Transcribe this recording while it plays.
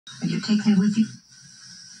Will you take me with you?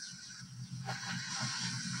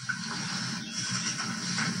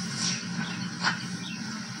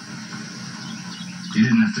 You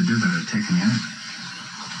didn't have to do that or take me anyway.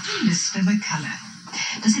 Mr.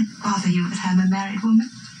 McCullough, does it bother you that I'm a married woman?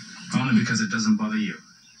 Only because it doesn't bother you.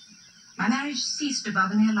 My marriage ceased to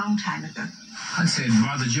bother me a long time ago. I'd say it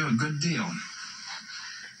bothered you a good deal.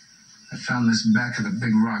 I found this back of the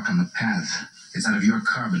big rock on the path. It's out of your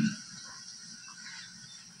carbon.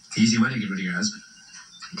 Easy way to get rid of your husband.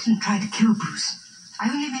 I didn't try to kill Bruce. I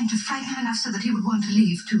only meant to frighten him enough so that he would want to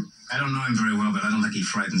leave, too. I don't know him very well, but I don't think he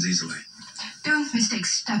frightens easily. Don't mistake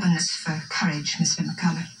stubbornness for courage, Mr.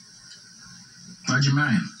 McCullough. Why'd you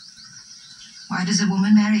marry him? Why does a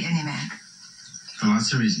woman marry any man? For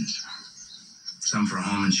lots of reasons. Some for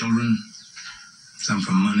home and children. Some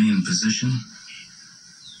for money and position.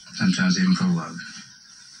 Sometimes even for love.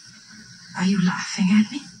 Are you laughing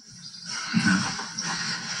at me? No.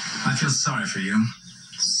 I feel sorry for you.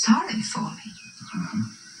 Sorry for me?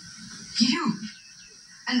 You,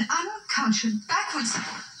 an uncultured, backwards...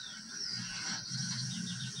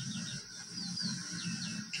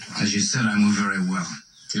 As you said, I move very well.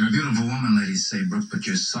 You're a beautiful woman, Lady Saybrook, but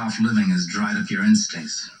your soft living has dried up your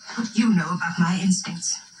instincts. What do you know about my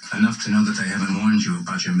instincts? Enough to know that they haven't warned you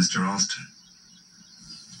about your Mr. Alston.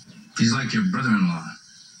 He's like your brother-in-law.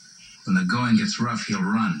 When the going gets rough, he'll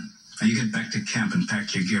run. Now you get back to camp and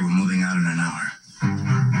pack your gear. We're moving out in an hour.